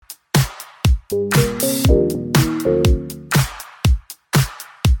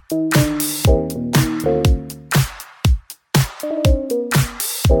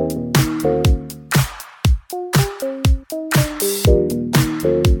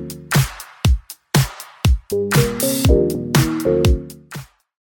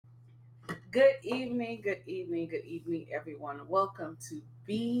good evening, everyone. Welcome to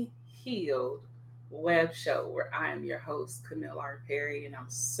Be Healed Webshow, where I am your host, Camille R. Perry, and I'm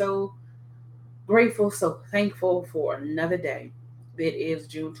so grateful, so thankful for another day. It is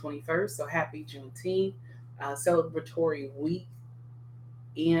June 21st, so happy Juneteenth, celebratory week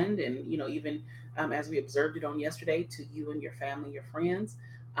end, and even as we observed it on yesterday, to you and your family, your friends.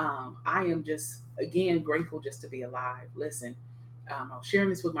 I am just again grateful just to be alive. Listen, I was sharing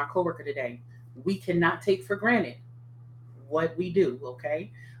this with my coworker today. We cannot take for granted what we do.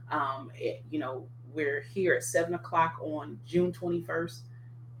 Okay, we're here at 7 o'clock on June 21st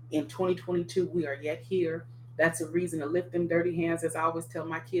in 2022. We are yet here. That's a reason to lift them dirty hands. As I always tell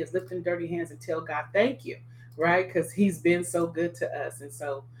my kids, lift them dirty hands and tell God thank you, right? Because He's been so good to us. And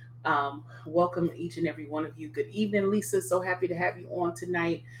so, welcome each and every one of you. Good evening, Lisa. So happy to have you on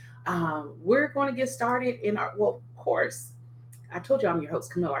tonight. We're going to get started in our, well, of course, I told you I'm your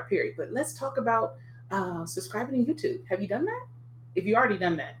host, Camille R. Perry, but let's talk about subscribing to YouTube. Have you done that? If you already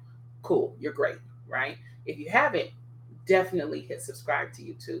done that, cool, you're great, right? If you haven't, definitely hit subscribe to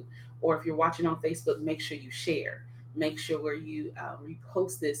YouTube. Or if you're watching on Facebook, make sure you share. Make sure where you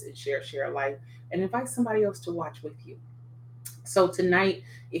repost this and share a like, and invite somebody else to watch with you. So tonight,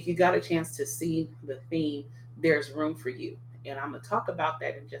 if you got a chance to see the theme, there's room for you, and I'm gonna talk about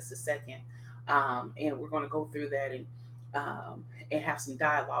that in just a second. And we're gonna go through that and have some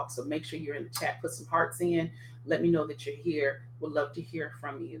dialogue. So make sure you're in the chat, put some hearts in. Let me know that you're here. Would love to hear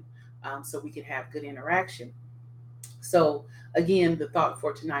from you, so we can have good interaction. So, again, the thought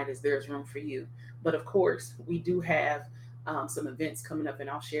for tonight is there's room for you. But of course, we do have some events coming up, and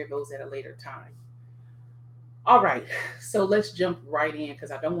I'll share those at a later time. All right, so let's jump right in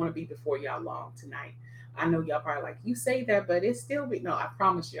because I don't want to be before y'all long tonight. I know y'all probably like, you say that, but it's still be no, I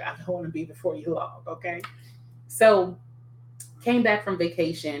promise you, I don't want to be before you long, okay? So, came back from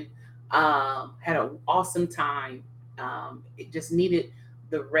vacation, had an awesome time. It just needed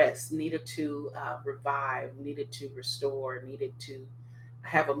the rest, needed to revive, needed to restore, needed to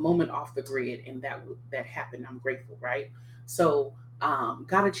have a moment off the grid, and that happened. I'm grateful, right? So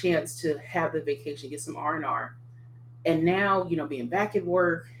got a chance to have the vacation, get some R and now being back at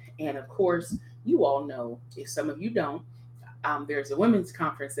work, and of course, you all know, if some of you don't, there's a women's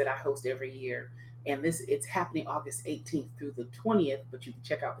conference that I host every year, and this it's happening August 18th through the 20th, but you can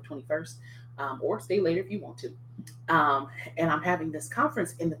check out the 21st, or stay later if you want to. And I'm having this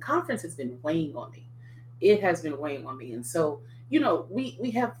conference, and the conference has been weighing on me. It has been weighing on me, and so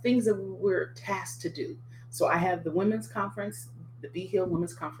we have things that we're tasked to do. So I have the women's conference, the Be Healed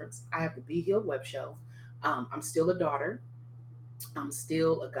Women's Conference. I have the Be Healed Web Show. I'm still a daughter. I'm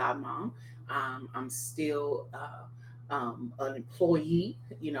still a godmom. I'm still an employee.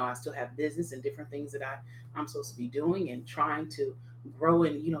 I still have business and different things that I'm supposed to be doing and trying to grow.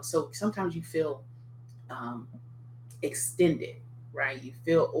 And so sometimes you feel um, extended, right? You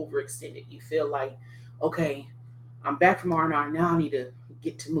feel overextended. You feel like, okay, I'm back from R&R. Now I need to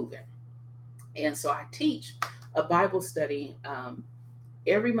get to moving. And so I teach a Bible study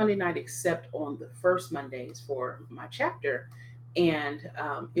every Monday night except on the first Mondays for my chapter. And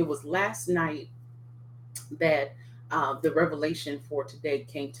it was last night that the revelation for today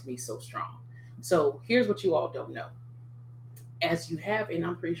came to me so strong. So here's what you all don't know. As you have, and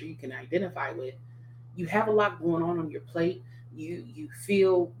I'm pretty sure you can identify with, you have a lot going on your plate. You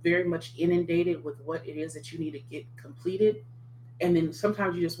feel very much inundated with what it is that you need to get completed. And then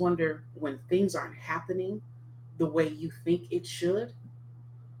sometimes you just wonder, when things aren't happening the way you think it should,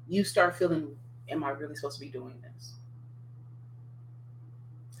 you start feeling, am I really supposed to be doing this?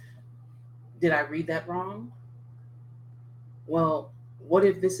 Did I read that wrong? Well, what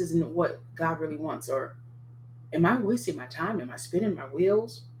if this isn't what God really wants? Or am I wasting my time? Am I spinning my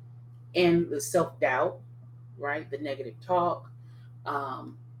wheels? And the self doubt, right? The negative talk,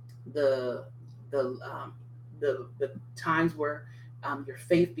 um, the the the times where your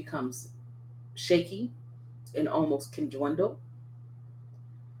faith becomes shaky and almost can dwindle,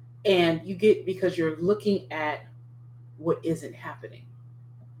 and you get, because you're looking at what isn't happening,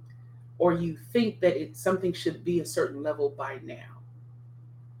 or you think that something should be a certain level by now.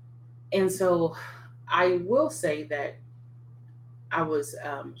 And so I will say that I was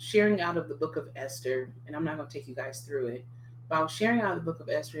sharing out of the book of Esther, and I'm not going to take you guys through it, but I was sharing out of the book of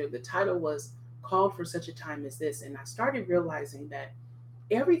Esther. The title was Called for Such a Time as This. And I started realizing that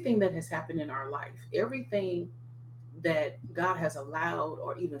everything that has happened in our life, everything that God has allowed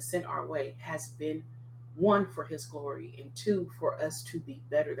or even sent our way, has been, one, for His glory, and two, for us to be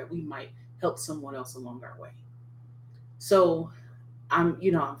better, that we might help someone else along our way. So I'm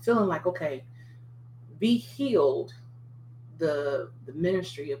feeling like, okay, Be Healed, the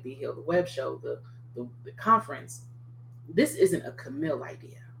ministry of Be Healed, the web show, the the conference, this isn't a Camille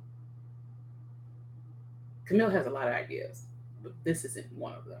idea. Camille has a lot of ideas, but this isn't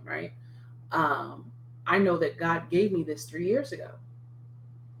one of them, right? Um, I know that God gave me this 3 years ago.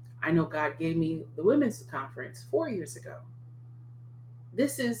 I know God gave me the women's conference 4 years ago.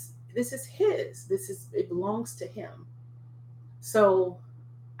 This is His. It belongs to Him. So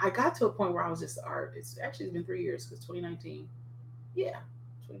I got to a point where I was just art. It's been 3 years because 2019. Yeah,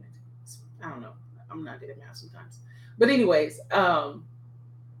 2019. I don't know. I'm not good at math sometimes. But anyways,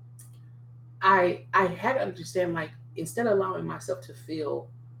 I had to understand, like, instead of allowing myself to feel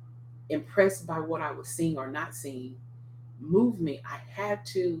impressed by what I was seeing or not seeing move me, I had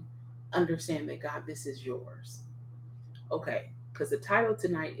to understand that, God, this is yours. Okay, because the title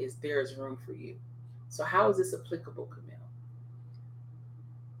tonight is There is Room for You. So how is this applicable, Camille?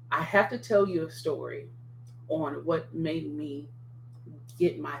 I have to tell you a story on what made me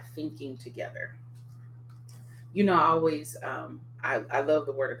get my thinking together. I always, I love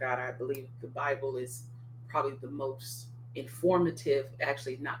the Word of God. I believe the Bible is probably the most informative,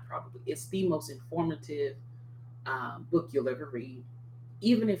 actually, not probably, it's the most informative book you'll ever read.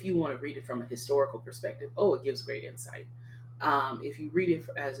 Even if you want to read it from a historical perspective, oh, it gives great insight. If you read it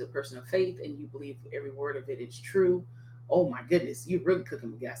as a person of faith and you believe every word of it is true, oh my goodness, you're really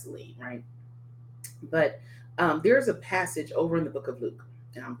cooking with gasoline, right? But there's a passage over in the book of Luke,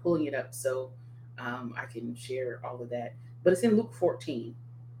 and I'm pulling it up so I can share all of that. But it's in Luke 14.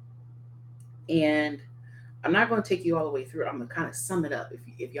 And I'm not going to take you all the way through it. I'm going to kind of sum it up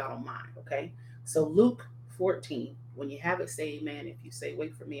if y'all don't mind, okay? So Luke 14, when you have it, say amen. If you say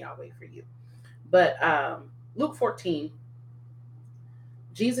wait for me, I'll wait for you. But Luke 14,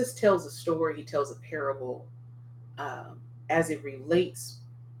 Jesus tells a story. He tells a parable as it relates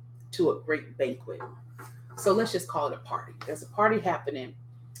to a great banquet. So let's just call it a party. There's a party happening,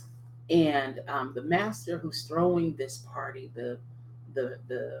 and the master who's throwing this party, the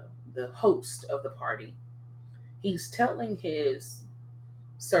host of the party, he's telling his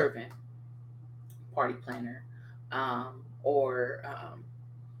servant, party planner, or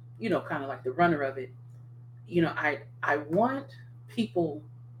kind of like the runner of it. I want people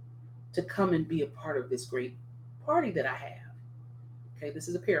to come and be a part of this great party that I have. Okay, this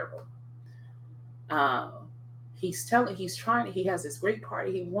is a parable. He has this great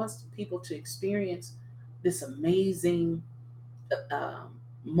party. He wants people to experience this amazing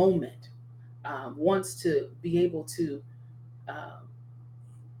moment. Wants to be able to,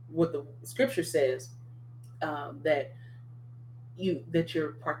 what the scripture says, that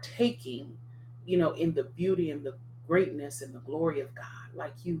you're partaking, in the beauty and the greatness and the glory of God.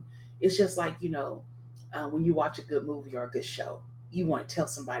 Like it's just like, when you watch a good movie or a good show, you want to tell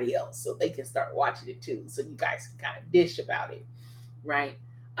somebody else so they can start watching it too, so you guys can kind of dish about it, right?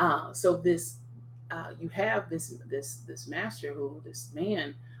 So you have this master this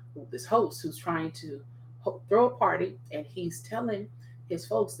man, this host who's trying to throw a party, and he's telling his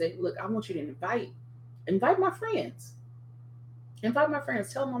folks that, look, I want you to invite my friends. Invite my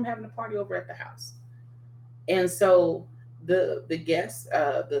friends. Tell them I'm having a party over at the house. And so the guest,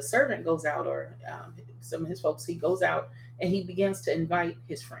 the servant goes out, or some of his folks, he goes out and he begins to invite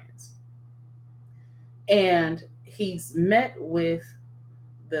his friends. And he's met with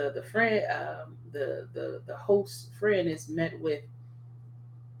the friend, the host friend is met with,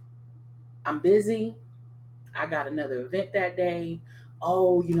 I'm busy. I got another event that day.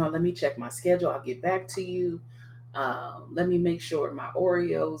 Oh, let me check my schedule. I'll get back to you. Let me make sure my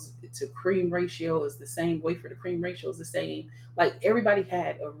Oreos to cream ratio is the same. Wafer to cream ratio is the same. Like, everybody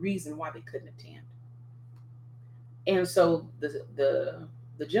had a reason why they couldn't attend. And so the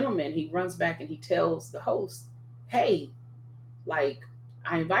gentleman, he runs back and he tells the host, hey, like,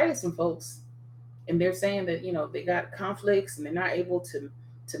 I invited some folks and they're saying that, they got conflicts and they're not able to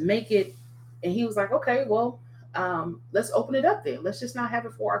make it. And he was like, okay, well, let's open it up then. Let's just not have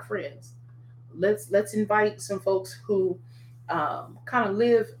it for our friends. Let's invite some folks who kind of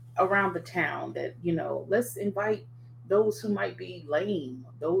live around the town, that, let's invite those who might be lame,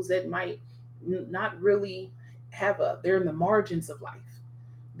 those that might not really they're in the margins of life.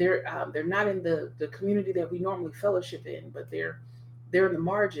 They're not in the community that we normally fellowship in, but they're in the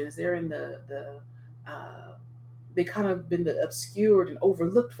margins. They're in they kind of been the obscured and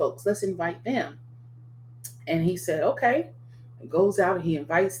overlooked folks. Let's invite them. And he said, okay, and goes out and he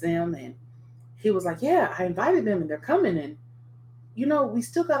invites them. And he was like, yeah, I invited them and they're coming. And, we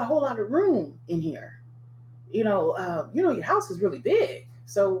still got a whole lot of room in here. Your house is really big.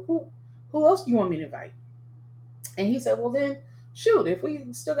 So who else do you want me to invite? And he said, well, then, shoot, if we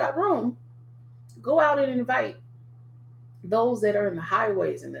still got room, go out and invite those that are in the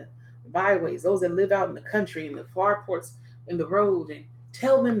highways and the byways, those that live out in the country, in the far ports, in the road, and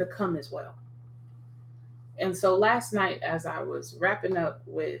tell them to come as well. And so last night, as I was wrapping up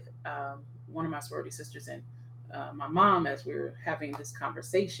with one of my sorority sisters and my mom, as we were having this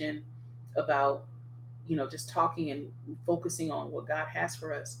conversation about, just talking and focusing on what God has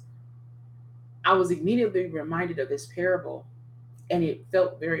for us, I was immediately reminded of this parable, and it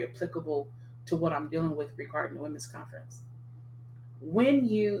felt very applicable to what I'm dealing with regarding the women's conference. When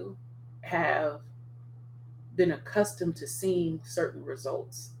you have been accustomed to seeing certain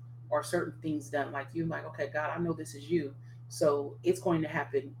results or certain things done, like you like, okay, God, I know this is you, so it's going to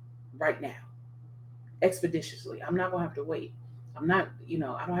happen right now, expeditiously. I'm not going to have to wait. I'm not,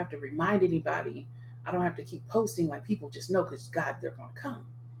 I don't have to remind anybody. I don't have to keep posting, like people just know because God, they're going to come.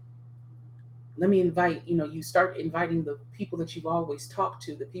 Let me invite, you start inviting the people that you've always talked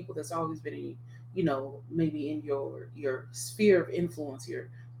to, the people that's always been in, maybe in your sphere of influence, your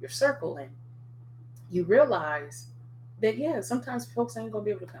circle, and you realize that, yeah, sometimes folks ain't gonna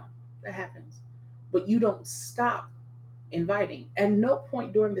be able to come. That happens. But you don't stop inviting. At no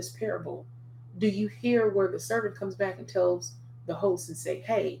point during this parable do you hear where the servant comes back and tells the host and say,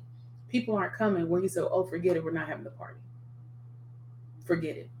 hey, people aren't coming, where he said, oh, forget it, we're not having the party.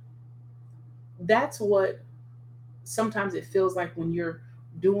 Forget it. That's what sometimes it feels like when you're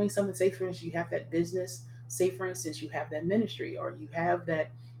doing something. Say for instance, you have that business. Say for instance, you have that ministry, or you have that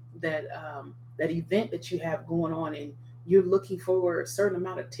event that you have going on, and you're looking for a certain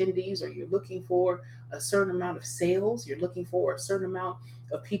amount of attendees, or you're looking for a certain amount of sales, you're looking for a certain amount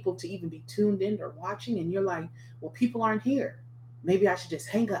of people to even be tuned in or watching, and you're like, well, people aren't here, maybe I should just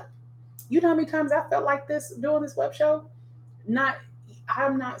hang up. You know how many times I felt like this doing this web show? Not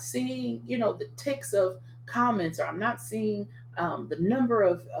I'm not seeing, the ticks of comments, or I'm not seeing the number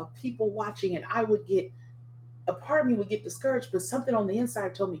of people watching, and I would get, a part of me would get discouraged, but something on the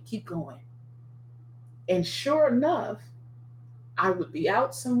inside told me keep going. And sure enough, I would be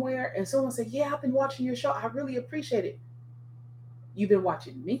out somewhere and someone said, yeah, I've been watching your show, I really appreciate it. You've been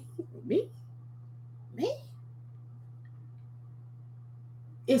watching me? Me?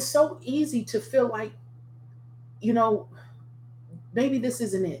 It's so easy to feel like, maybe this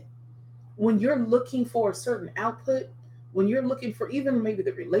isn't it. When you're looking for a certain output, when you're looking for even maybe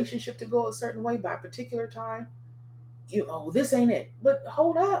the relationship to go a certain way by a particular time, this ain't it. But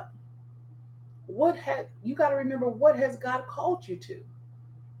hold up. You got to remember, what has God called you to?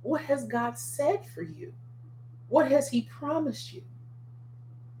 What has God said for you? What has He promised you?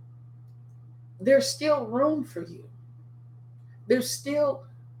 There's still room for you. There's still,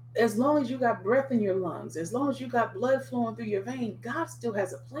 as long as you got breath in your lungs, as long as you got blood flowing through your vein, God still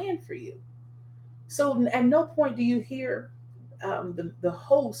has a plan for you. So at no point do you hear the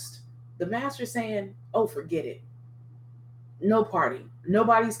host, the master, saying, oh, forget it. No party.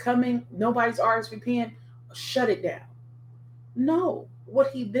 Nobody's coming. Nobody's RSVPing. Shut it down. No. What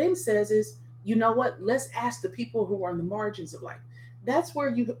he then says is, you know what? Let's ask the people who are on the margins of life. That's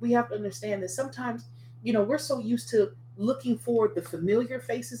where we have to understand that sometimes, we're so used to looking for the familiar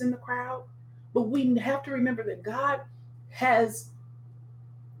faces in the crowd, but we have to remember that God has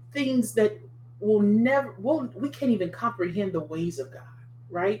things that we can't even comprehend the ways of God,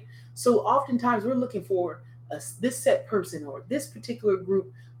 right? So oftentimes we're looking for this set person or this particular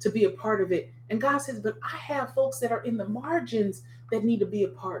group to be a part of it. And God says, but I have folks that are in the margins that need to be a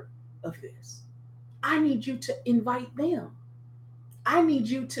part of this. I need you to invite them. I need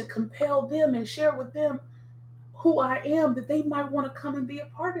you to compel them and share with them who I am, that they might want to come and be a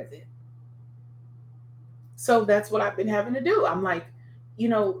part of it. So that's what I've been having to do. I'm like,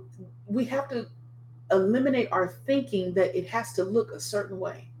 we have to eliminate our thinking that it has to look a certain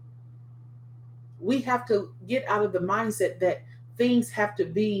way. We have to get out of the mindset that things have to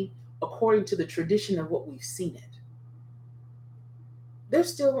be according to the tradition of what we've seen it.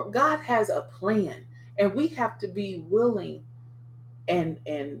 God has a plan, and we have to be willing and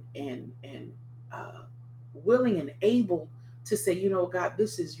willing and able to say, God,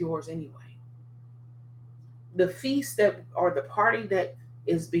 this is yours anyway. The feast the party that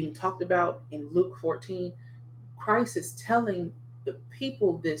is being talked about in Luke 14, Christ is telling the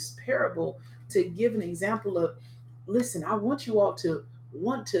people this parable to give an example of, listen, I want you all to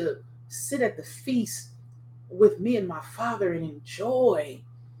want to sit at the feast with me and my Father and enjoy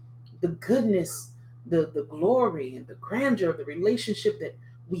the goodness, the glory and the grandeur of the relationship that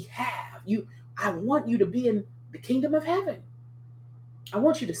we have. I want you to be in the kingdom of heaven. I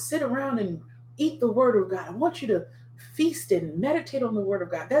want you to sit around and eat the word of God. I want you to feast and meditate on the word of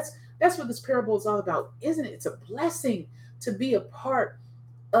God. That's what this parable is all about, isn't it? It's a blessing to be a part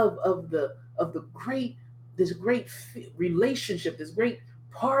of this great relationship, this great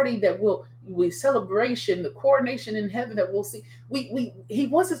party that we celebration, the coronation in heaven that we'll see. He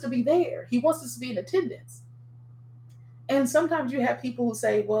wants us to be there. He wants us to be in attendance. And sometimes you have people who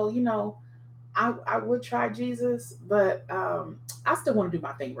say, well, I would try Jesus, but I still want to do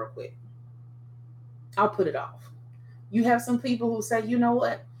my thing real quick. I'll put it off. You have some people who say, you know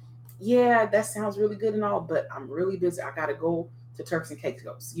what? Yeah, that sounds really good and all, but I'm really busy. I got to go to Turks and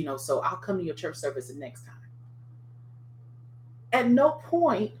Caicos, so I'll come to your church service the next time. At no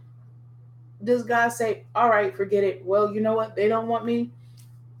point does God say, all right, forget it. Well, you know what? They don't want me,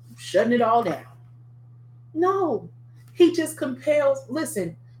 shutting it all down. No, he just compels.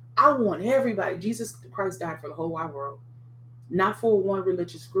 Listen, I want everybody. Jesus Christ died for the whole wide world, not for one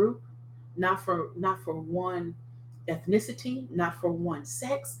religious group, not for one ethnicity, not for one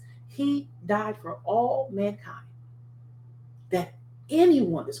sex. He died for all mankind. That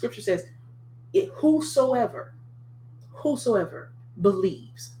anyone, the scripture says, whosoever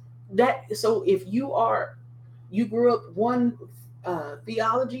believes. That, so if you grew up one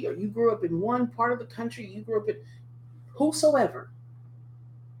theology, or you grew up in one part of the country, you grew up in whosoever,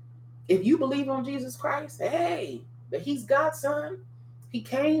 if you believe on Jesus Christ, hey, that he's God's son, he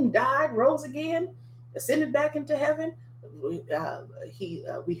came, died, rose again, ascended back into heaven. We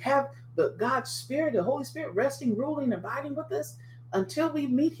have the God's Spirit, the Holy Spirit, resting, ruling, abiding with us until we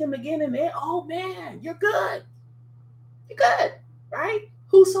meet him again. And then, oh man, you're good. You're good, right?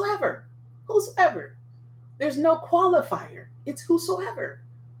 Whosoever. There's no qualifier. It's whosoever.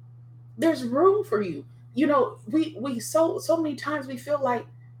 There's room for you. We so many times we feel like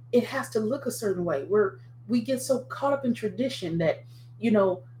it has to look a certain way. We get so caught up in tradition that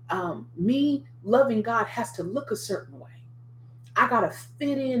me loving God has to look a certain way. I gotta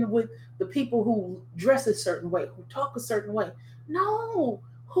fit in with the people who dress a certain way, who talk a certain way. No,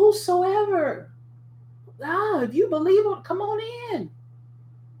 whosoever. If you believe it, come on in.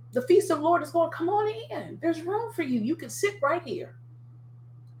 The feast of the Lord is going, come on in. There's room for you. You can sit right here.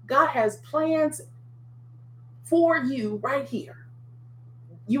 God has plans for you right here.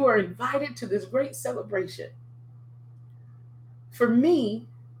 You are invited to this great celebration. For me,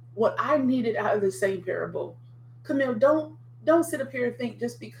 what I needed out of the same parable, Camille, don't sit up here and think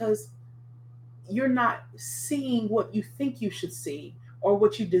just because you're not seeing what you think you should see or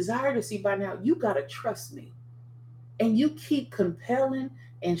what you desire to see by now, you got to trust me. And you keep compelling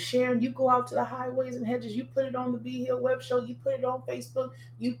and sharing. You go out to the highways and hedges. You put it on the Be Healed Webshow. You put it on Facebook.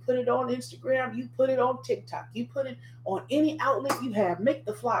 You put it on Instagram. You put it on TikTok. You put it on any outlet you have. Make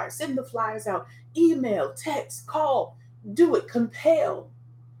the flyers. Send the flyers out. Email, text, call. Do it. Compel.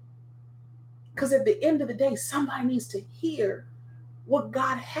 Because at the end of the day, somebody needs to hear what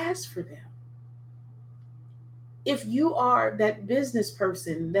God has for them. If you are that business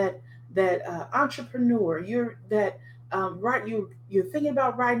person, that entrepreneur, you're that you're thinking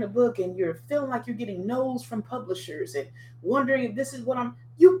about writing a book and you're feeling like you're getting no's from publishers and wondering if this is what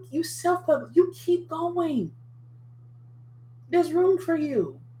you self-publish, you keep going. There's room for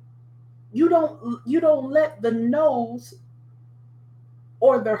you. You don't let the no's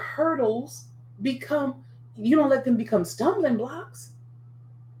or the hurdles you don't let them become stumbling blocks.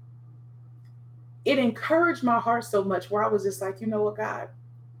 It encouraged my heart so much where I was just like, you know what, God,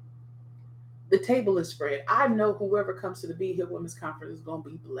 the table is spread. I know whoever comes to the Be Healed Women's Conference is going to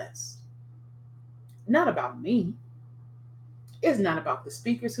be blessed. Not about me. It's not about the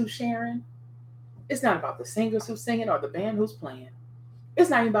speakers who's sharing. It's not about the singers who's singing or the band who's playing.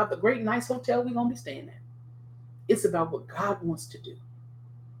 It's not even about the great nice hotel we're going to be staying at. It's about what God wants to do.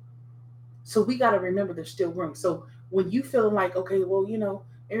 So we got to remember there's still room. So when you feeling like, okay, well,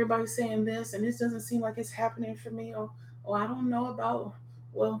 everybody's saying this and this doesn't seem like it's happening for me, or I don't know about,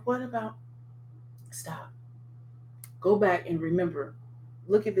 well, what about? Stop. Go back and remember.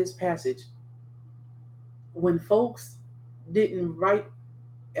 Look at this passage. When folks didn't right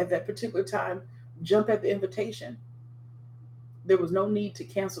at that particular time jump at the invitation, there was no need to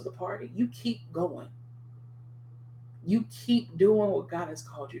cancel the party. You keep going. You keep doing what God has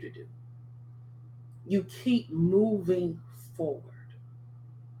called you to do. You keep moving forward.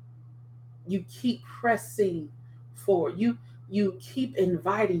 You keep pressing forward. You keep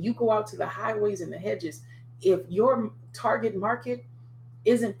inviting. You go out to the highways and the hedges. If your target market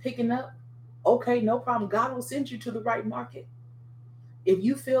isn't picking up, okay, no problem. God will send you to the right market. If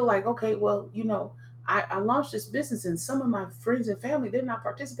you feel like, okay, well, I launched this business and some of my friends and family, they're not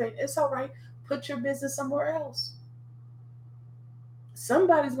participating. It's all right. Put your business somewhere else.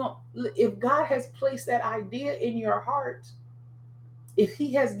 Somebody's if God has placed that idea in your heart, if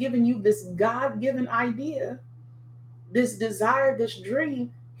he has given you this God-given idea, this desire, this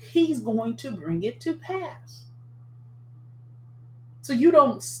dream, he's going to bring it to pass. So you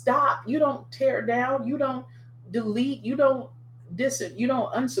don't stop, you don't tear down, you don't delete, you don't you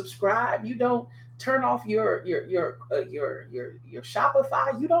don't unsubscribe, you don't turn off your Shopify.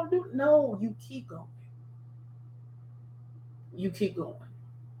 You don't do no, you keep going. You keep going.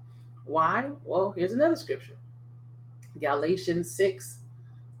 Why? Well, here's another scripture. Galatians 6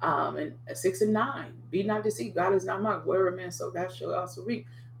 and 6 and 9. Be not deceived, God is not mocked. Wherever a man so that shall also reap.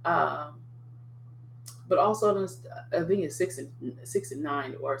 Um, but also I think it's 6 and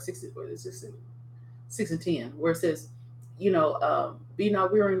 9 or 6 and 10, where it says, be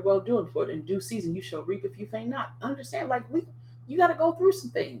not weary in well doing, for in due season you shall reap if you faint not. Understand, like you got to go through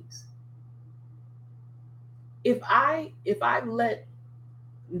some things. If I let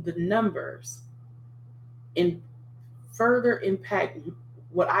the numbers and further impact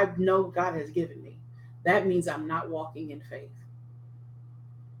what I know God has given me, that means I'm not walking in faith.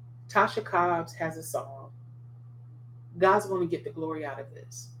 Tasha Cobbs has a song, God's going to get the glory out of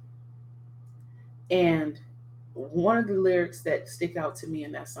this. And one of the lyrics that stick out to me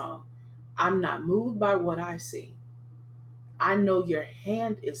in that song, I'm not moved by what I see. I know your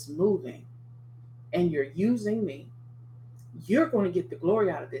hand is moving and you're using me. You're going to get the glory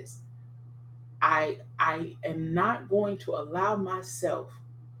out of this. I am not going to allow myself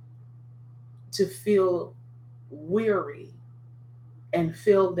to feel weary and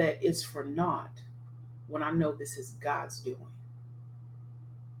feel that it's for naught when I know this is God's doing.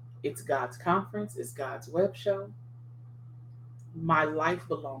 It's God's conference, it's God's web show. My life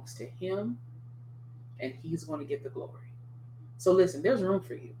belongs to Him, and He's going to get the glory. So listen, there's room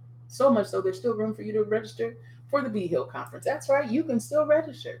for you. So much so there's still room for you to register for the Be Healed Conference. That's right, you can still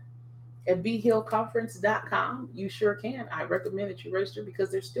register at BeHealedConference.com. You sure can. I recommend that you register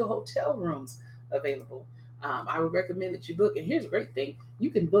because there's still hotel rooms available. I would recommend that you book. And here's a great thing. You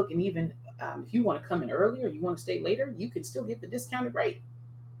can book, and even if you want to come in early or you want to stay later, you can still get the discounted rate.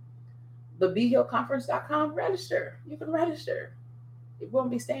 But BeHealedConference.com, register. You can register. It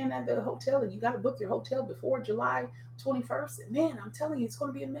won't be staying at the hotel, and you got to book your hotel before July 21st. And man, I'm telling you, it's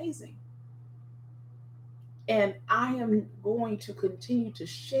going to be amazing. And I am going to continue to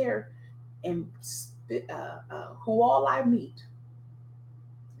share and who all I meet,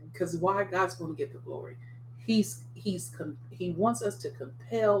 because why? God's going to get the glory. He wants us to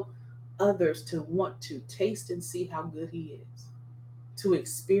compel others to want to taste and see how good He is, to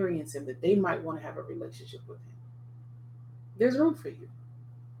experience Him, that they might want to have a relationship with Him. There's room for you.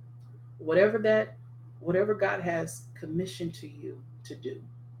 Whatever God has commissioned to you to do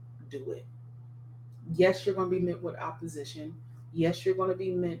it. Yes, you're going to be met with opposition. Yes, you're going to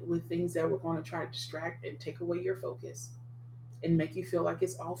be met with things that we're going to try to distract and take away your focus and make you feel like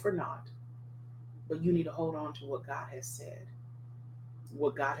it's all for naught. But you need to hold on to what God has said,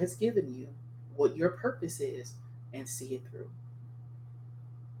 what God has given you, what your purpose is, and see it through.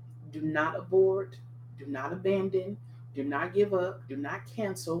 Do not abort. Do not abandon. Do not give up. Do not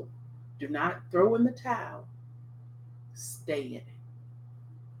cancel. Do not throw in the towel. Stay in it.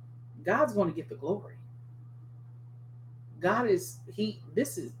 God's going to get the glory. God is,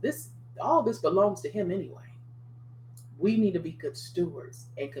 all this belongs to Him anyway. We need to be good stewards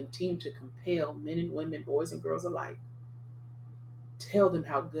and continue to compel men and women, boys and girls alike. Tell them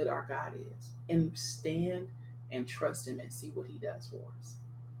how good our God is and stand and trust Him and see what He does for us.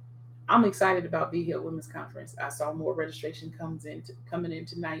 I'm excited about Be Healed Women's Conference. I saw more registration coming in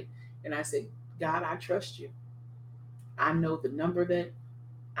tonight, and I said, God, I trust You. I know the number that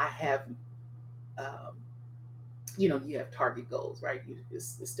I have. You have target goals, right?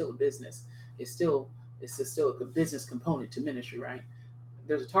 It's still a business. It's still a business component to ministry, right?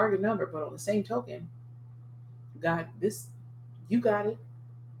 There's a target number, but on the same token, God, you got it.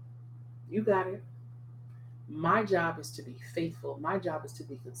 You got it. My job is to be faithful. My job is to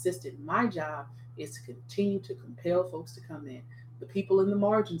be consistent. My job is to continue to compel folks to come in. The people in the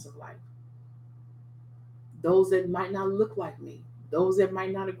margins of life. Those that might not look like me. Those that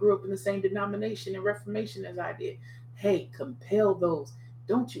might not have grew up in the same denomination and Reformation as I did. Hey, compel those.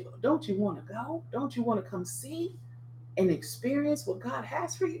 Don't you want to go? Don't you want to come see and experience what God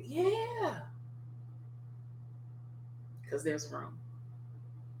has for you? Yeah. Because there's room.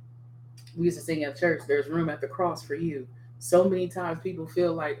 We used to sing at church, there's room at the cross for you. So many times people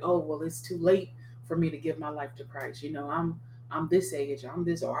feel like, oh, well, it's too late for me to give my life to Christ. I'm this age, I'm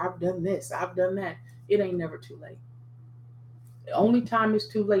this, or I've done this, I've done that. It ain't never too late. The only time it's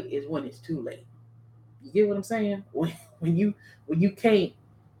too late is when it's too late. You get what I'm saying? When you can't,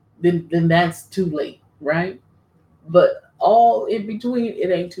 then that's too late, right? But all in between,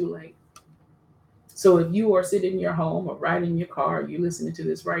 it ain't too late. So if you are sitting in your home or riding in your car, you're listening to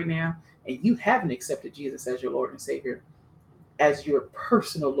this right now, and you haven't accepted Jesus as your Lord and Savior, as your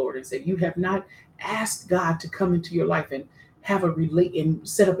personal Lord and Savior. You have not asked God to come into your life and have a relate and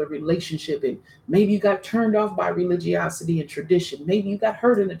set up a relationship. And maybe you got turned off by religiosity and tradition. Maybe you got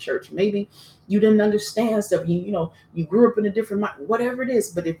hurt in the church. Maybe you didn't understand stuff. You grew up in a different mind, whatever it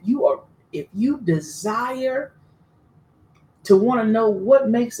is. But if you desire to want to know what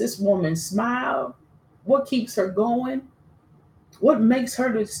makes this woman smile, what keeps her going, what makes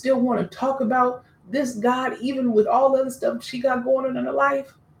her to still want to talk about this God, even with all the other stuff she got going on in her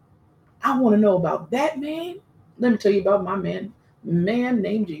life, I want to know about that man. Let me tell you about my man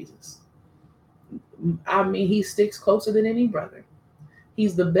named Jesus. I mean, he sticks closer than any brother.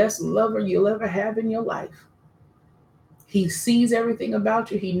 He's the best lover you'll ever have in your life. He sees everything about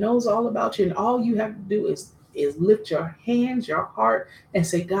you. He knows all about you. And all you have to do is lift your hands, your heart, and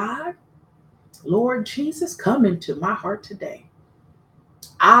say, God, Lord Jesus, come into my heart today.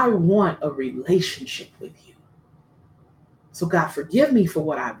 I want a relationship with you. So God, forgive me for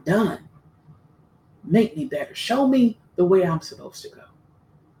what I've done. Make me better. Show me the way I'm supposed to go.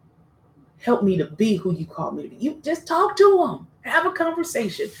 Help me to be who you call me to be. You just talk to him. Have a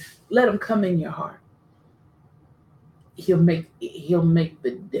conversation. Let him come in your heart. He'll make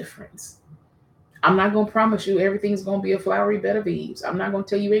the difference. I'm not going to promise you everything's going to be a flowery bed of ease. I'm not going to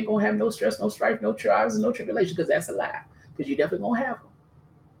tell you ain't going to have no stress, no strife, no trials, and no tribulation, because that's a lie. Because you're definitely going to have them.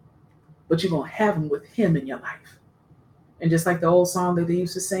 But you're going to have them with him in your life. And just like the old song that they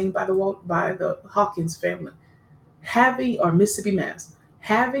used to sing by the Hawkins family, or Mississippi Mass,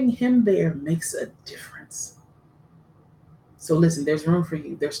 having him there makes a difference. So listen, there's room for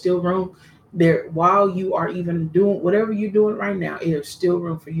you. There's still room there while you are even doing whatever you're doing right now. There's still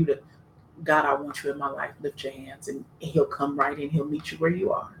room for you to, God, I want you in my life. Lift your hands and he'll come right in. He'll meet you where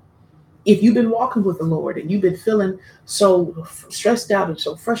you are. If you've been walking with the Lord and you've been feeling so stressed out and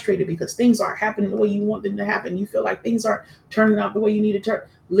so frustrated because things aren't happening the way you want them to happen, you feel like things aren't turning out the way you need to turn,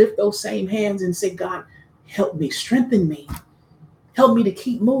 lift those same hands and say, God, help me, strengthen me. Help me to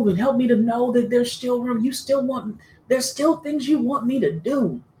keep moving. Help me to know that there's still room. There's still things you want me to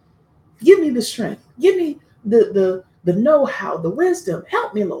do. Give me the strength. Give me the know-how, the wisdom.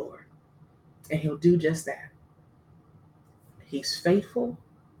 Help me, Lord. And he'll do just that. He's faithful.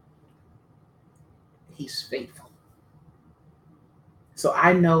 He's faithful. So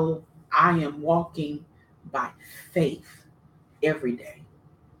I know I am walking by faith every day.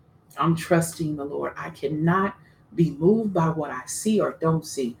 I'm trusting the Lord. I cannot be moved by what I see or don't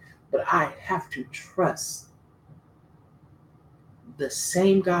see, but I have to trust the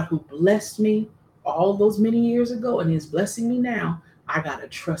same God who blessed me all those many years ago and is blessing me now. I got to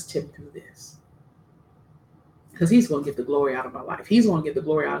trust him through this. Because he's going to get the glory out of my life. He's going to get the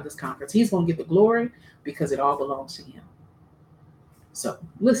glory out of this conference. He's going to get the glory because it all belongs to him. So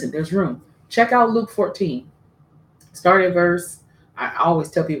listen, there's room. Check out Luke 14. Start at verse. I always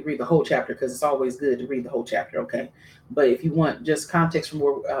tell people read the whole chapter because it's always good to read the whole chapter, okay? But if you want just context from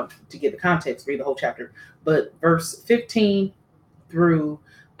where to get the context, read the whole chapter. But verse 15 through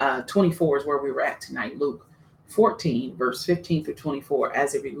 24 is where we were at tonight. Luke 14, verse 15 through 24,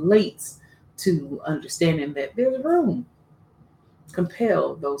 as it relates to understanding that there's room.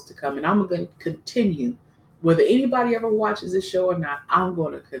 Compel those to come. And I'm going to continue, whether anybody ever watches this show or not, I'm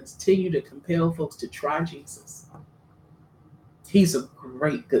going to continue to compel folks to try Jesus. He's a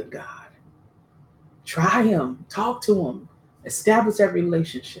great, good God. Try him. Talk to him. Establish that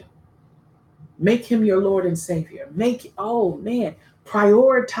relationship. Make him your Lord and Savior.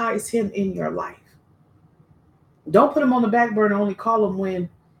 Prioritize him in your life. Don't put him on the back burner. Only call him when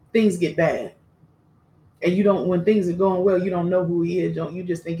things get bad. And when things are going well, you don't know who he is. You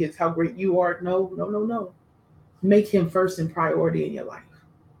just think it's how great you are. No. Make him first in priority in your life.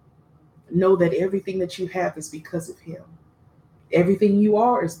 Know that everything that you have is because of him. Everything you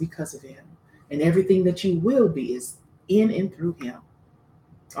are is because of him. And everything that you will be is in and through him.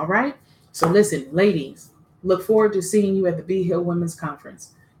 All right? So listen, ladies, look forward to seeing you at the Be Healed Women's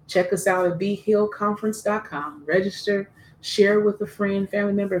Conference. Check us out at BeHealedConference.com. Register, share with a friend,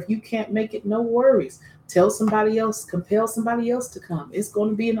 family member. If you can't make it, no worries. Tell somebody else, compel somebody else to come. It's going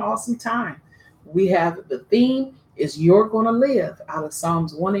to be an awesome time. We have the theme is You're Going to Live out of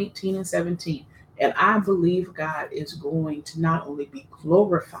Psalms 118 and 17. And I believe God is going to not only be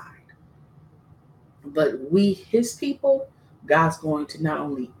glorified, but we, his people, God's going to not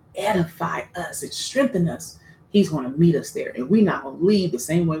only edify us and strengthen us, he's going to meet us there. And we're not going to leave the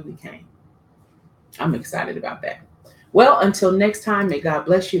same way we came. I'm excited about that. Well, until next time, may God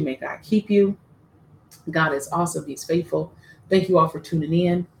bless you. May God keep you. God is awesome. He's faithful. Thank you all for tuning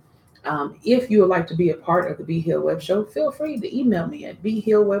in. If you would like to be a part of the Be Healed Web Show, feel free to email me at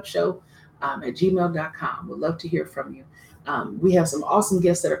behealedwebshow@gmail.com. We'd love to hear from you. We have some awesome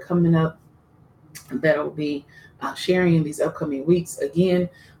guests that are coming up that will be sharing in these upcoming weeks. Again,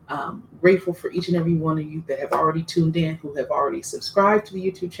 grateful for each and every one of you that have already tuned in, who have already subscribed to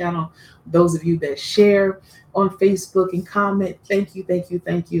the YouTube channel. Those of you that share on Facebook and comment, thank you, thank you,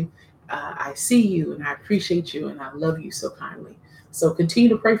 thank you. I see you and I appreciate you and I love you so kindly. So continue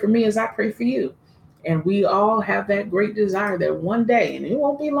to pray for me as I pray for you. And we all have that great desire that one day, and it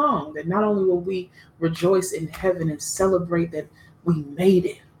won't be long, that not only will we rejoice in heaven and celebrate that we made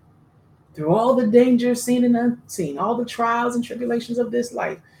it through all the dangers seen and unseen, all the trials and tribulations of this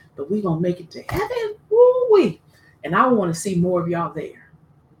life, but we're going to make it to heaven. Woo-wee. And I want to see more of y'all there.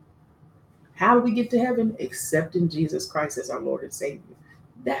 How do we get to heaven? Accepting Jesus Christ as our Lord and Savior.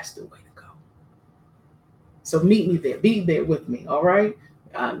 That's the way to go. So meet me there. Be there with me, all right?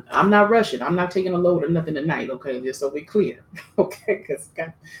 I'm not rushing. I'm not taking a load or nothing tonight, okay? Just so we're clear, okay? Because,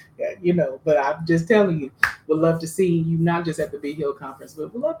 but I'm just telling you, we'd love to see you not just at the Be Healed conference,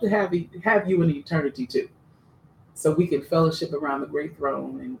 but we'd love to have you in eternity too. So we can fellowship around the great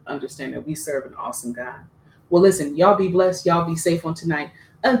throne and understand that we serve an awesome God. Well, listen, y'all be blessed. Y'all be safe on tonight.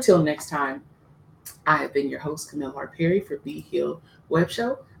 Until next time, I have been your host, Camille Hart Perry for Be Healed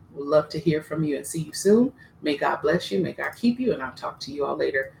Webshow. We'd love to hear from you and see you soon. May God bless you. May God keep you. And I'll talk to you all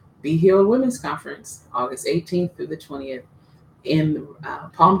later. Be Healed Women's Conference, August 18th through the 20th in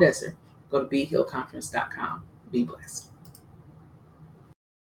Palm Desert. Go to BeHealedConference.com. Be blessed.